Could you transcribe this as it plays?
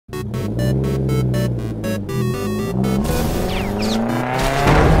Hi,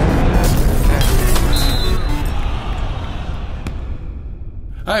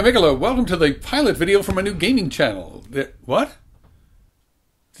 Mickeleh. Welcome to the pilot video for my new gaming channel. What?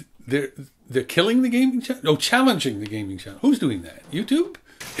 They're killing the gaming channel? No, challenging the gaming channel. Who's doing that? YouTube?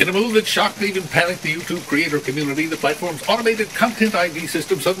 In a move that shocked and even panicked the YouTube creator community, the platform's automated content ID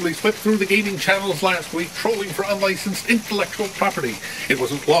system suddenly swept through the gaming channels last week, trolling for unlicensed intellectual property. It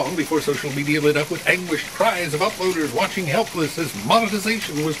wasn't long before social media lit up with anguished cries of uploaders watching helpless as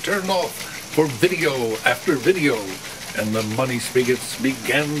monetization was turned off for video after video, and the money spigots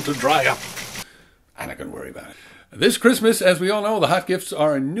began to dry up. I'm not going to worry about it. This Christmas, as we all know, the hot gifts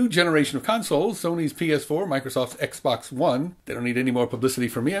are a new generation of consoles, Sony's PS4, Microsoft's Xbox One. They don't need any more publicity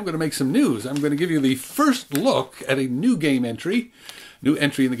from me. I'm going to make some news. I'm going to give you the first look at a new entry in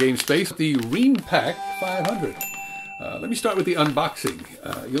the game space, the ReamPak500. Let me start with the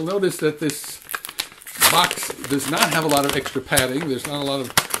unboxing. You'll notice that this box does not have a lot of extra padding. There's not a lot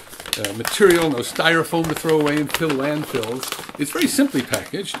of material, no styrofoam to throw away and fill landfills. It's very simply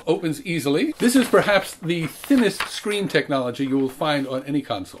packaged, opens easily. This is perhaps the thinnest screen technology you will find on any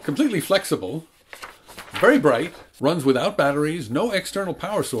console. Completely flexible, very bright, runs without batteries, no external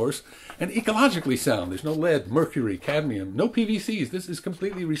power source, and ecologically sound. There's no lead, mercury, cadmium, no PVCs. This is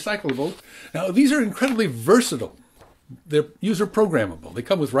completely recyclable. Now, these are incredibly versatile. They're user programmable. They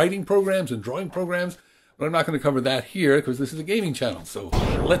come with writing programs and drawing programs. But I'm not going to cover that here because this is a gaming channel, so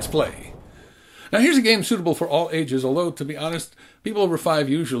let's play. Now here's a game suitable for all ages, although to be honest, people over 5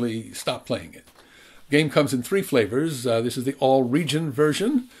 usually stop playing it. The game comes in 3 flavors. This is the all-region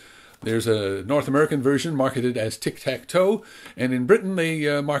version. There's a North American version marketed as Tic-tac-toe, and in Britain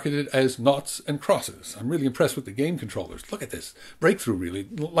they marketed it as noughts and crosses. I'm really impressed with the game controllers. Look at this. Breakthrough, really.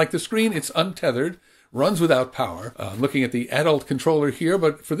 Like the screen, it's untethered. Runs without power. I'm looking at the adult controller here,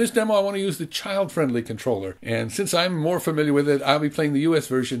 but for this demo I want to use the child-friendly controller. And since I'm more familiar with it, I'll be playing the US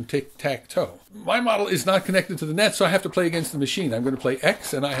version Tic-tac-toe. My model is not connected to the net, so I have to play against the machine. I'm going to play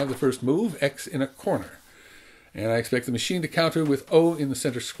X, and I have the first move, X in a corner. And I expect the machine to counter with O in the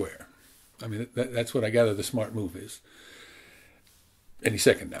center square. I mean, that's what I gather the smart move is. Any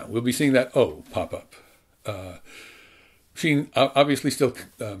second now. We'll be seeing that O pop up. Machine obviously still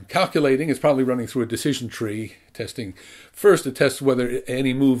calculating. It's probably running through a decision tree, testing first to test whether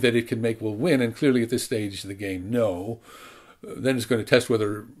any move that it can make will win, and clearly at this stage of the game, no. Then it's going to test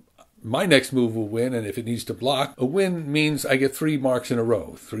whether my next move will win, and if it needs to block. A win means I get 3 marks in a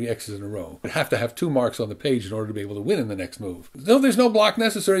row, 3 X's in a row. I have to have 2 marks on the page in order to be able to win in the next move. No, there's no block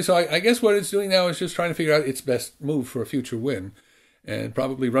necessary, so I guess what it's doing now is just trying to figure out its best move for a future win, and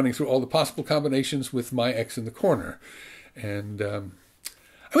probably running through all the possible combinations with my X in the corner. And I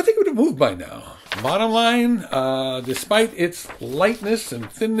would think it would have moved by now. Bottom line, despite its lightness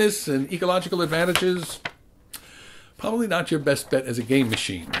and thinness and ecological advantages, probably not your best bet as a game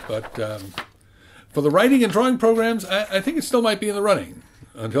machine. But for the writing and drawing programs, I think it still might be in the running.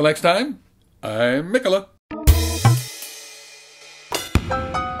 Until next time, I'm Mickeleh.